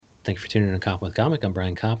Thank you for tuning in to Cop with Comic. I'm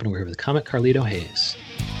Brian Kopp, and we're here with comic Carlito Hayes.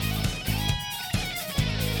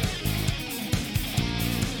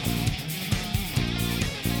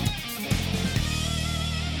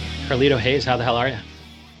 Carlito Hayes, how the hell are you?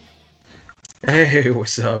 Hey,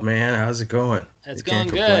 what's up, man? How's it going? It's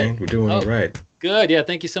Can't going complain. good. We're doing all right. Good. Yeah,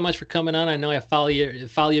 thank you so much for coming on. I know I follow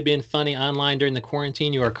you being funny online during the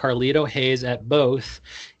quarantine. You are Carlito Hayes at both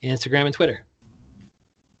Instagram and Twitter.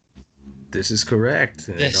 This is correct.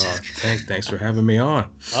 And, thanks for having me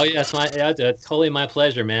on. Oh yeah, it's totally my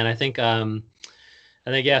pleasure, man. I think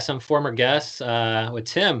some former guests with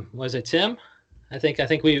Tim. Was it Tim? I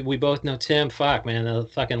think we both know Tim. Fuck, man, the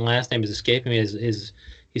fucking last name is escaping me.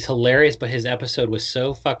 He's hilarious, but his episode was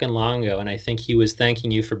so fucking long ago, and I think he was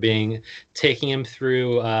thanking you for taking him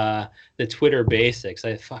through the Twitter basics.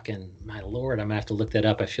 My lord, I'm gonna have to look that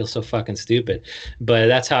up. I feel so fucking stupid, but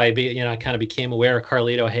that's how I kind of became aware of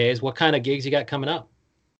Carlito Hayes. What kind of gigs you got coming up?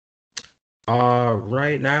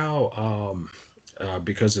 Right now,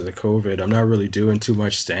 because of the COVID, I'm not really doing too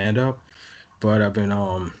much stand up, but I've been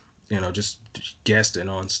just guesting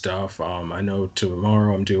on stuff. I know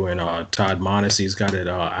tomorrow I'm doing Todd Mondesie's got an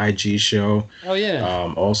IG show. Oh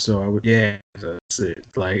yeah. Also, that's it.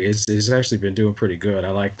 Like it's actually been doing pretty good.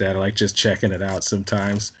 I like that. I like just checking it out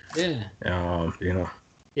sometimes. Yeah.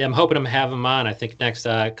 Yeah, I'm hoping to have him on. I think next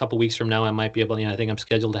couple weeks from now I might be able. I think I'm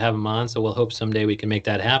scheduled to have him on. So we'll hope someday we can make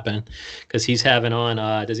that happen. Because he's having on.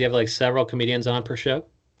 Does he have like several comedians on per show?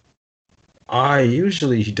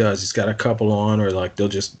 Usually he does. He's got a couple on, or like they'll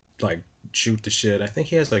just like shoot the shit. I think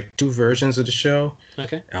he has like 2 versions of the show.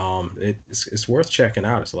 Okay. It's worth checking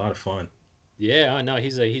out. It's a lot of fun. Yeah, no,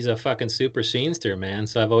 he's a fucking super scenester, man.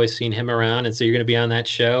 So I've always seen him around, and so you're gonna be on that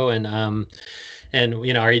show, and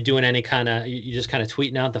are you doing any kind of you just kind of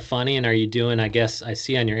tweeting out the funny, and are you doing? I guess I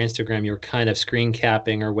see on your Instagram you're kind of screen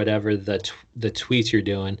capping or whatever the tweets you're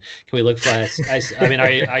doing. Can we look for? I mean,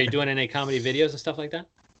 are you doing any comedy videos and stuff like that?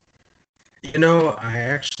 I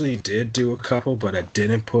actually did do a couple, but I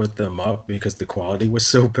didn't put them up because the quality was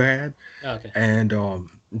so bad. Okay. And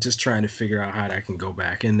just trying to figure out how I can go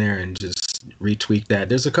back in there and just retweak that.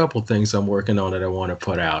 There's a couple things I'm working on that I want to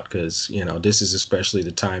put out because, this is especially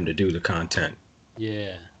the time to do the content.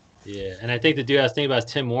 Yeah. Yeah. And I think the dude I was thinking about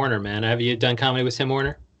is Tim Warner, man. Have you done comedy with Tim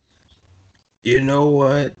Warner? You know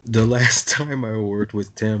what? The last time I worked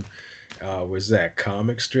with Tim was that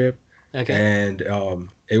comic strip. Okay. And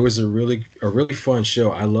it was a really fun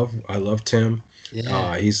show. I love Tim.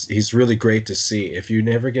 Yeah. He's really great to see. If you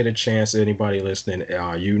never get a chance, anybody listening,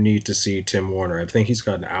 you need to see Tim Warner. I think he's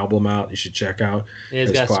got an album out. You should check out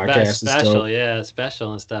his podcast special. and Yeah,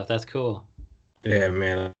 special and stuff. That's cool. Yeah,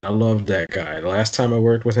 man, I love that guy. The last time I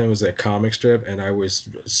worked with him was at comic strip, and I was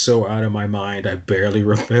so out of my mind. I barely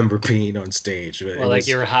remember being on stage. Well, like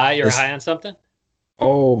you're high on something.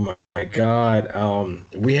 Oh my God.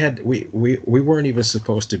 We weren't even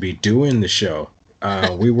supposed to be doing the show.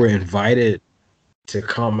 We were invited to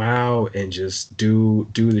come out and just do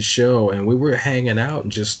the show, and we were hanging out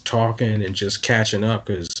and just talking and just catching up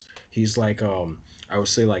because he's like I would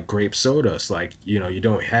say like grape soda. It's like, you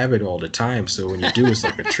don't have it all the time, so when you do, it's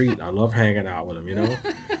like a treat. I love hanging out with him,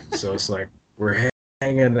 So it's like we're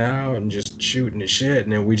hanging out and just shooting the shit,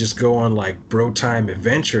 and then we just go on like bro time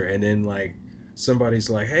adventure, and then like somebody's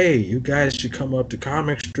like, hey, you guys should come up to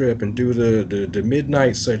comic strip and do the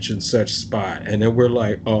midnight such and such spot. And then we're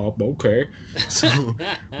like, okay. So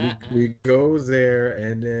we go there,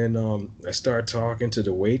 and then I start talking to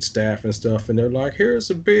the wait staff and stuff, and they're like, here's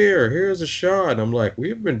a beer, here's a shot. And I'm like,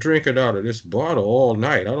 we've been drinking out of this bottle all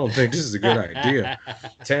night. I don't think this is a good idea.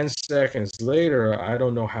 10 seconds later, I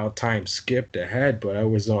don't know how time skipped ahead, but I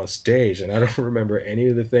was on stage, and I don't remember any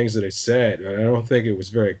of the things that I said. I don't think it was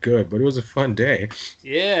very good, but it was a fun day.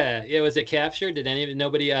 Yeah. Was it captured? Did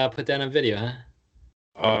nobody put that on video,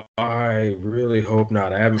 huh? I really hope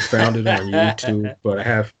not. I haven't found it on YouTube, but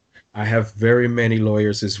I have very many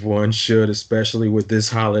lawyers, as one should, especially with this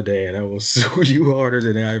holiday, and I will sue you harder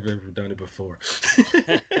than I've ever done it before.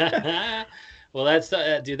 Well, that's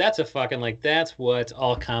dude. That's a fucking that's what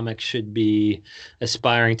all comics should be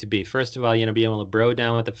aspiring to be. First of all, be able to bro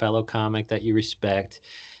down with a fellow comic that you respect.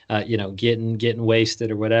 Getting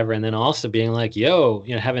wasted or whatever, and then also being like, yo,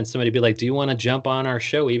 having somebody be like, do you want to jump on our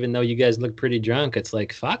show even though you guys look pretty drunk? It's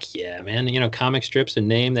like, fuck yeah, man. Comic strip's a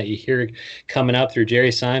name that you hear coming up through Jerry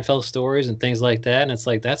Seinfeld stories and things like that, and it's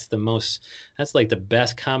like that's like the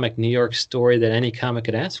best comic New York story that any comic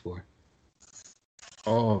could ask for.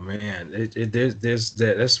 Oh man, there's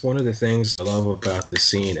that's one of the things I love about the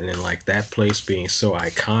scene, and then like that place being so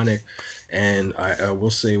iconic. And I will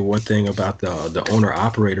say one thing about the owner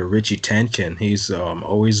operator Richie Tenkin. He's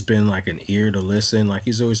always been like an ear to listen. Like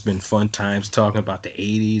he's always been fun times talking about the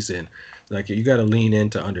 '80s, and like you got to lean in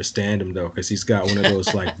to understand him though, because he's got one of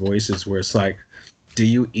those like voices where it's like, do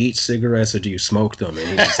you eat cigarettes or do you smoke them? And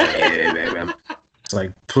he's just like, yeah, man, it's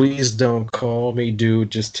like, please don't call me,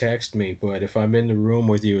 dude. Just text me. But if I'm in the room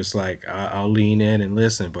with you, it's like I'll lean in and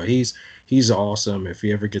listen. But he's awesome. If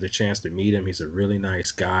you ever get a chance to meet him, he's a really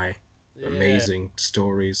nice guy. Yeah. Amazing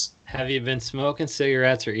stories. Have you been smoking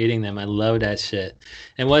cigarettes or eating them? I love that shit.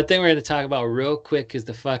 And one thing we're going to talk about real quick is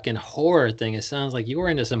the fucking horror thing. It sounds like you were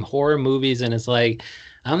into some horror movies, and it's like,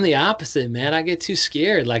 I'm the opposite, man. I get too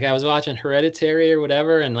scared. Like I was watching Hereditary or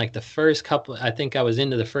whatever, and like the first couple, I think I was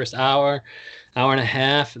into the first hour, hour and a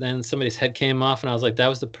half. Then somebody's head came off, and I was like, that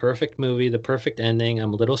was the perfect movie, the perfect ending.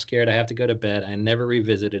 I'm a little scared. I have to go to bed. I never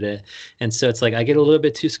revisited it. And so it's like I get a little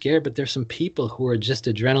bit too scared, but there's some people who are just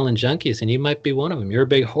adrenaline junkies, and you might be one of them. You're a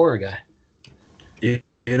big horror guy. You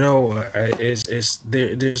know, it's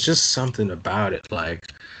there. There's just something about it,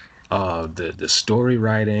 like the story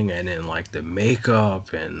writing, and then like the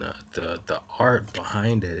makeup and the art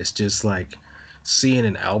behind it. It's just like seeing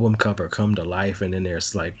an album cover come to life, and then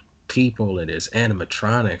there's like people and there's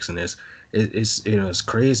animatronics and it's you know it's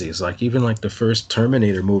crazy. It's like even like the first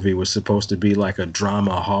Terminator movie was supposed to be like a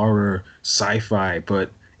drama horror sci-fi,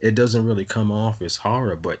 but it doesn't really come off as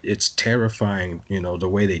horror, but it's terrifying. You know the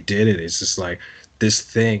way they did it. It's just like this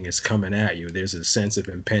thing is coming at you. There's a sense of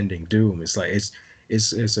impending doom. It's like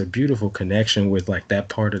it's a beautiful connection with like that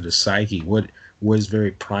part of the psyche. What was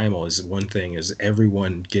very primal is one thing is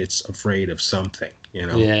everyone gets afraid of something, you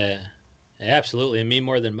know. Yeah, absolutely. And me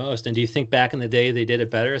more than most. And do you think back in the day they did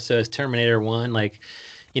it better? So is Terminator 1 like,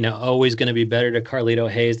 always going to be better to Carlito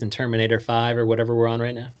Hayes than Terminator 5 or whatever we're on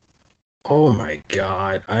right now? Oh my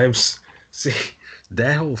God. See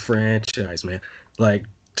that whole franchise, man. Like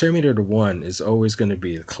Terminator 1 is always going to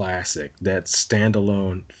be a classic. That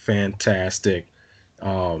standalone, fantastic.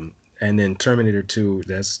 And then Terminator 2,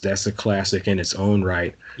 that's a classic in its own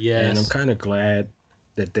right. And I'm Yes. kind of glad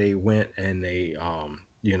that they went and they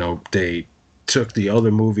took the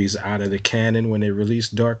other movies out of the canon when they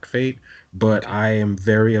released Dark Fate, but I am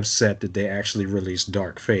very upset that they actually released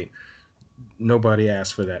Dark Fate. Nobody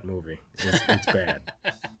asked for that movie. It's bad.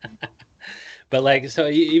 But like, so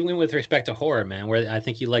even with respect to horror, man, where I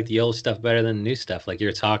think you like the old stuff better than the new stuff. Like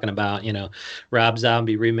you're talking about, Rob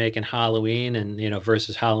Zombie remaking Halloween and,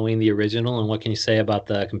 versus Halloween, the original. And what can you say about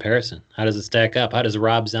the comparison? How does it stack up? How does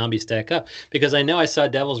Rob Zombie stack up? Because I know I saw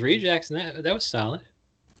Devil's Rejects and that was solid.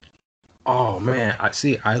 Oh man, I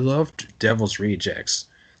see. I loved Devil's Rejects.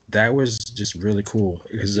 That was just really cool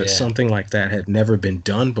because Yeah. something like that had never been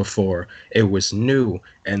done before. It was new,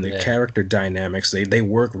 and the Yeah. character dynamics they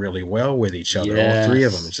work really well with each other. All three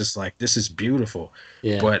of them. Yes. It's just like this is beautiful.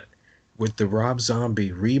 Yeah. But with the Rob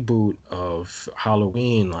Zombie reboot of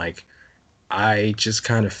Halloween, like I just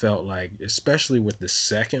kind of felt like, especially with the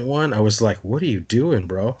second one, I was like, "What are you doing,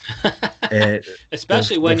 bro?" And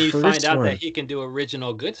Especially the when you find first out that one. he can do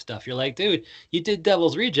original good stuff. You're like, dude, you did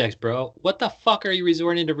Devil's Rejects, bro. What the fuck are you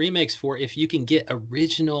resorting to remakes for if you can get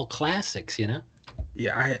original classics?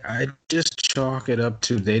 Yeah, I just chalk it up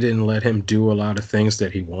to they didn't let him do a lot of things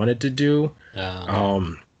that he wanted to do. Um,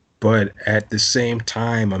 Um, but at the same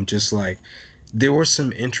time, I'm just like, there were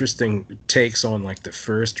some interesting takes on like the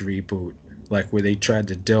first reboot, like where they tried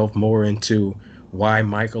to delve more into why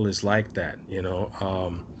Michael is like that, you know.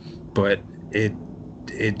 But it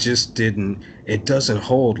it just didn't it doesn't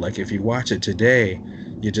hold. Like if you watch it today,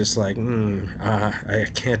 you're just like, I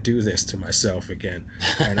can't do this to myself again.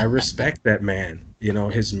 And I respect that man. You know,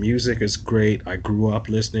 his music is great. I grew up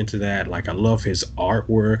listening to that. Like I love his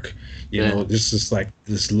artwork. You yeah. know, this is like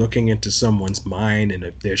this looking into someone's mind, and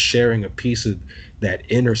if they're sharing a piece of that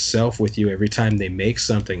inner self with you every time they make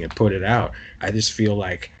something and put it out. I just feel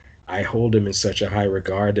like I hold him in such a high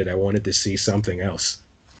regard that I wanted to see something else.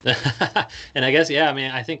 And I guess, yeah, I mean,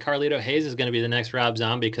 I think Carlito Hayes is going to be the next Rob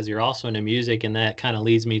Zombie because you're also into music. And that kind of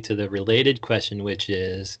leads me to the related question, which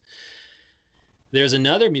is there's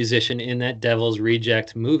another musician in that Devil's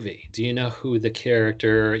Reject movie. Do you know who the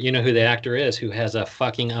character, who the actor is who has a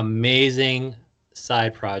fucking amazing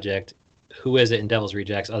side project? Who is it in Devil's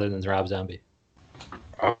Rejects other than Rob Zombie?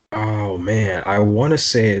 Oh man, I want to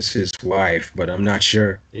say it's his wife, but I'm not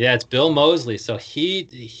sure. Yeah, it's Bill Mosley. So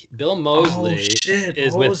Bill Oh Mosley shit,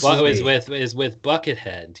 is with Mosley.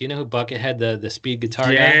 Buckethead. Do you know who Buckethead, the speed guitar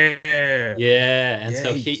guy? Yeah, Yeah, and yeah.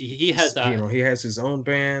 so he has He has his own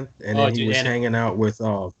band, and oh then he dude, was and hanging out with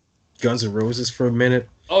Guns N' Roses for a minute?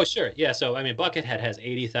 Oh, sure. Yeah. So, I mean, Buckethead has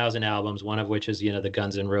 80,000 albums, one of which is, the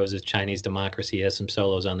Guns N' Roses Chinese Democracy. He has some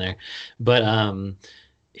solos on there. But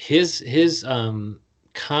his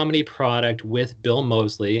comedy product with Bill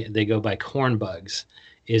Moseley, they go by Cornbugs,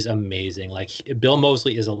 is amazing. Like, Bill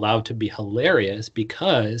Moseley is allowed to be hilarious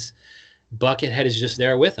because Buckethead is just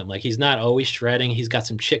there with him. Like, he's not always shredding. He's got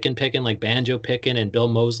some chicken picking, like banjo picking, and Bill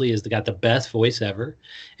Moseley has got the best voice ever.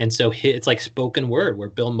 And so it's like spoken word, where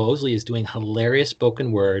Bill Moseley is doing hilarious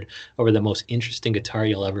spoken word over the most interesting guitar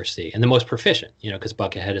you'll ever see, and the most proficient, because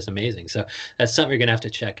Buckethead is amazing. So that's something you're gonna have to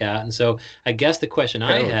check out. And so I guess the question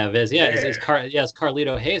I have is, is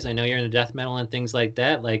Carlito Hayes. I know you're into death metal and things like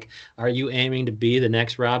that. Like, are you aiming to be the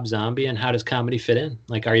next Rob Zombie, and how does comedy fit in?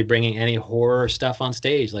 Like, are you bringing any horror stuff on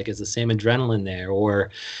stage? Like, is the same adrenaline there, or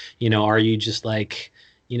are you just like,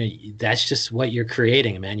 that's just what you're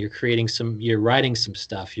creating, man? You're writing some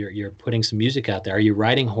stuff, you're putting some music out there. Are you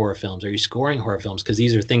writing horror films? Are you scoring horror films? Because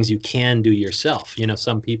these are things you can do yourself.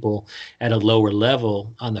 Some people at a lower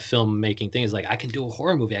level on the filmmaking thing is like, I can do a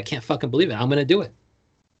horror movie, I can't fucking believe it, I'm gonna do it.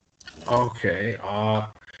 Okay.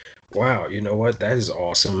 Wow, you know what, that is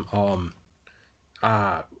awesome.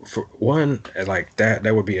 For one, like that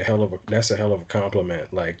would be that's a hell of a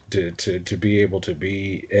compliment. Like, to be able to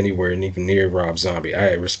be anywhere and even near Rob Zombie.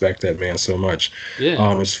 I respect that man so much.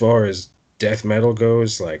 Yeah. As far as death metal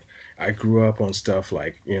goes, like, I grew up on stuff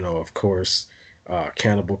like, of course,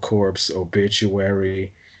 Cannibal Corpse,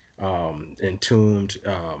 Obituary, Entombed.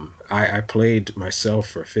 I played myself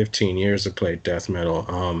for 15 years. I played death metal,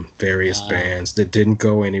 various bands that didn't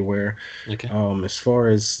go anywhere. Okay. As far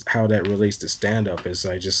as how that relates to stand up, is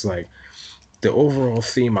I just like the overall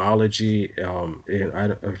themology.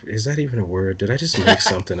 Is that even a word? Did I just make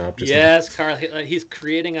something up? Just yes, Carl. He's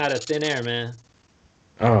creating out of thin air, man.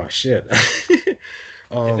 Oh shit. If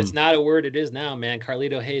it's not a word, it is now, man.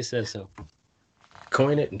 Carlito Hayes says so.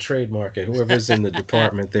 Coin it and trademark it. Whoever's in the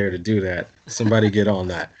department there to do that, somebody get on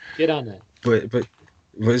that. Get on that. But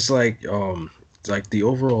it's like the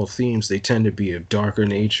overall themes, they tend to be of darker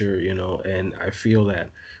nature, and I feel that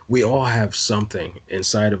we all have something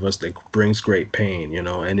inside of us that brings great pain,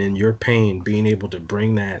 and in your pain, being able to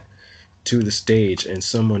bring that to the stage and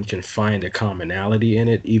someone can find a commonality in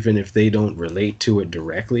it, even if they don't relate to it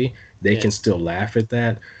directly, they can still laugh at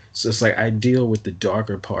that. So it's like I deal with the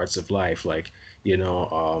darker parts of life, like,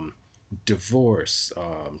 divorce,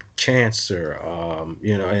 cancer,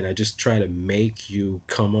 and I just try to make you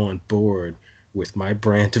come on board with my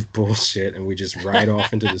brand of bullshit, and we just ride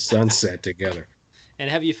off into the sunset together. And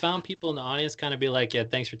have you found people in the audience kind of be like, yeah,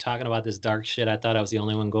 thanks for talking about this dark shit, I thought I was the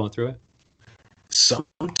only one going through it?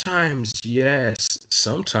 Sometimes yes,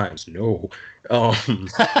 sometimes no.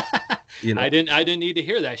 I didn't need to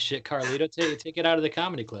hear that shit, Carlito. Take it out of the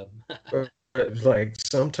comedy club. Like,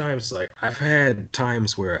 sometimes, like, I've had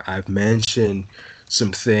times where I've mentioned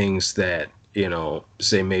some things that,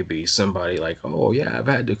 say maybe somebody like, oh yeah, I've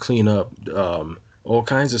had to clean up all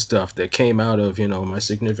kinds of stuff that came out of, my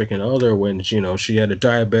significant other when, she had a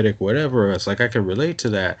diabetic whatever. It's like I can relate to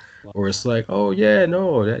that. Or it's like, oh yeah,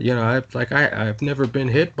 no, that, I've never been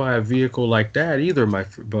hit by a vehicle like that either.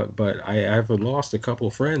 But I've lost a couple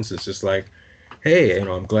of friends. It's just like, hey,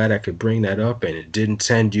 I'm glad I could bring that up and it didn't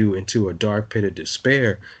send you into a dark pit of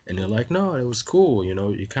despair. And they're like, no, it was cool.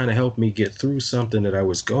 You kind of helped me get through something that I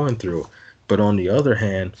was going through. But on the other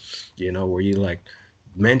hand, where you like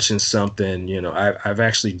mention something, I've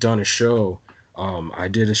actually done a show. I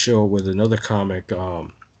did a show with another comic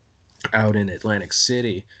out in Atlantic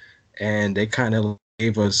City, and they kind of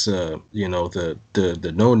gave us, the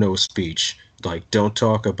no speech. Like, don't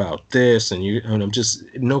talk about this, and I'm just,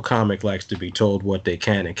 no comic likes to be told what they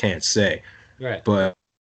can and can't say. Right. But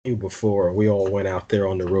before we all went out there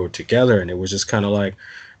on the road together, and it was just kind of like,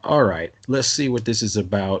 all right, let's see what this is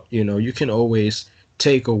about. You can always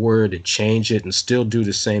take a word and change it and still do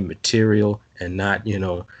the same material and not,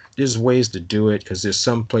 there's ways to do it, because there's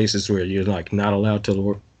some places where you're like not allowed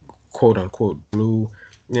to quote unquote blue.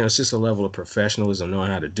 It's just a level of professionalism,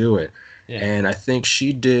 knowing how to do it. Yeah. And I think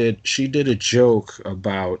she did a joke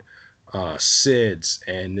about SIDS,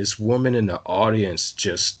 and this woman in the audience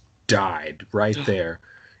just died right there.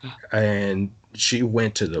 And she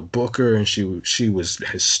went to the booker, and she was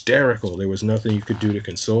hysterical. There was nothing you could do to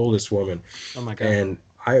console this woman. Oh my God. And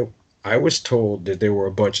I was told that there were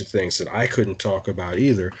a bunch of things that I couldn't talk about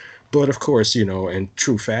either. But of course, in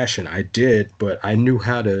true fashion, I did, but I knew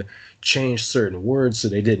how to change certain words so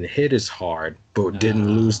they didn't hit as hard, but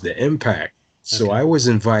didn't lose the impact. So I was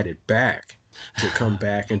invited back to come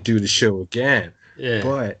back and do the show again. Yeah.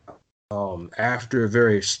 But after a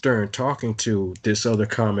very stern talking to, this other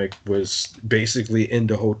comic was basically in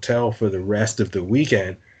the hotel for the rest of the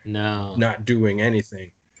weekend, No. not doing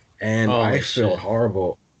anything. And I Holy felt shit.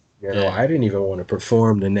 horrible. You know, Yeah. I didn't even want to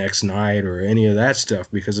perform the next night or any of that stuff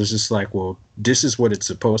because it's just like, well, this is what it's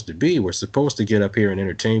supposed to be. We're supposed to get up here and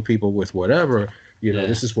entertain people with whatever. You know, Yeah.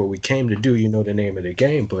 this is what we came to do. You know the name of the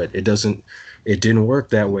game, but it didn't work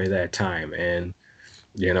that way that time. And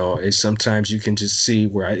you know, it's sometimes you can just see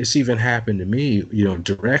where it's even happened to me, you know,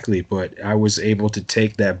 directly, but I was able to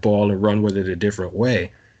take that ball and run with it a different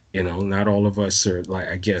way. You know, not all of us are like,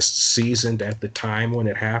 I guess, seasoned at the time when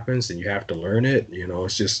it happens and you have to learn it. You know,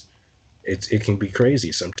 it's just, it can be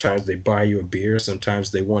crazy. Sometimes they buy you a beer,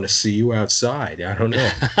 sometimes they want to see you outside. I don't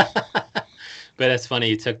know. But it's funny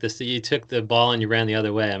you took the ball and you ran the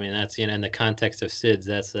other way. I mean, that's in the context of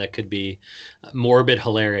SIDS, that could be morbid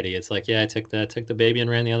hilarity. It's like, yeah, I took the baby and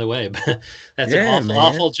ran the other way. But that's an Yeah, man.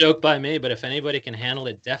 awful joke by me. But if anybody can handle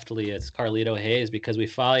it deftly, it's Carlito Hayes, because we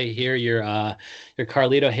follow you here. Your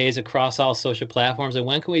Carlito Hayes across all social platforms. And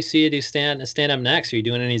when can we see you do stand up next? Are you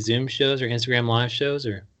doing any Zoom shows or Instagram live shows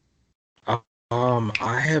or?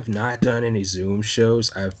 I have not done any Zoom shows.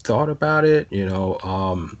 I've thought about it, you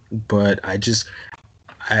know, but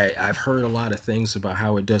I've heard a lot of things about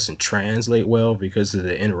how it doesn't translate well because of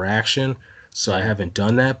the interaction. So I Yeah. haven't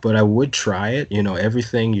done that, but I would try it. You know,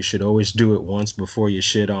 everything you should always do it once before you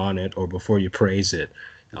shit on it or before you praise it.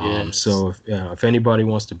 Yes. So if anybody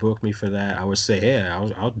wants to book me for that, I would say, yeah,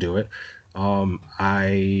 I'll do it.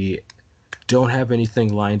 I don't have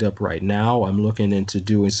anything lined up right now. I'm looking into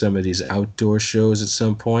doing some of these outdoor shows at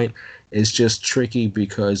some point. It's just tricky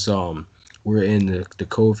because we're in the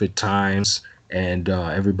COVID times and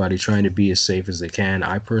everybody trying to be as safe as they can.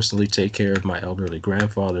 I personally take care of my elderly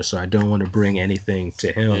grandfather, so I don't want to bring anything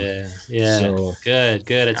to him. Yeah, yeah, So good,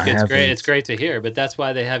 good. I It's great. It's haven't great to hear. But that's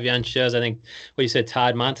why they have you on shows. I think what you said,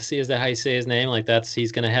 Todd Montesi, is that how you say his name? Like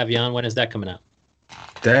he's going to have you on. When is that coming out?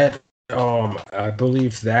 that I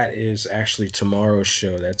believe that is actually tomorrow's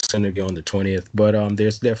show. That's going to be on the 20th. But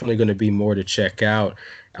there's definitely going to be more to check out.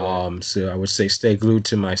 Good. So I would say stay glued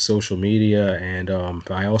to my social media, and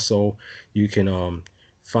I also you can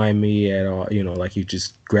find me at you know, like you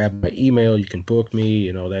just grab my email, you can book me,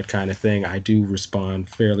 you know, that kind of thing. I do respond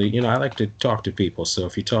fairly, you know, I like to talk to people. So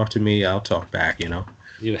if you talk to me, I'll talk back, you know.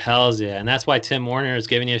 You hells yeah. And that's why Tim Warner is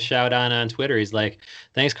giving you a shout out on Twitter. He's like,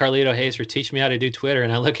 thanks Carlito Hayes for teaching me how to do Twitter.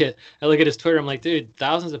 And I look at his Twitter, I'm like, dude,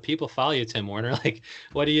 thousands of people follow you, Tim Warner. Like,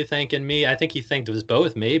 what do you think in me? I think he thanked it was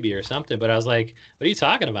both maybe or something. But I was like, what are you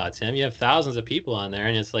talking about, Tim? You have thousands of people on there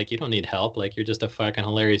and it's like you don't need help. Like you're just a fucking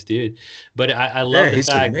hilarious dude. But I love Yeah, the he's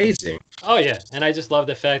fact, amazing. oh yeah. And I just love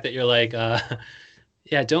the fact that you're like,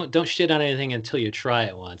 yeah, don't shit on anything until you try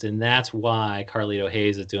it once, and that's why Carlito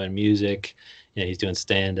Hayes is doing music. You know, he's doing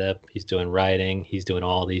stand up, he's doing writing, he's doing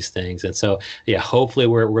all these things, and so yeah, hopefully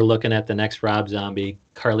we're looking at the next Rob Zombie.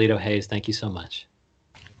 Carlito Hayes, thank you so much.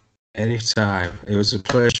 Anytime. It was a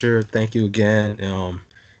pleasure. Thank you again.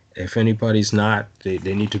 If anybody's not, they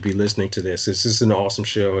need to be listening to this. This is an awesome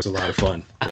show. It's a lot of fun.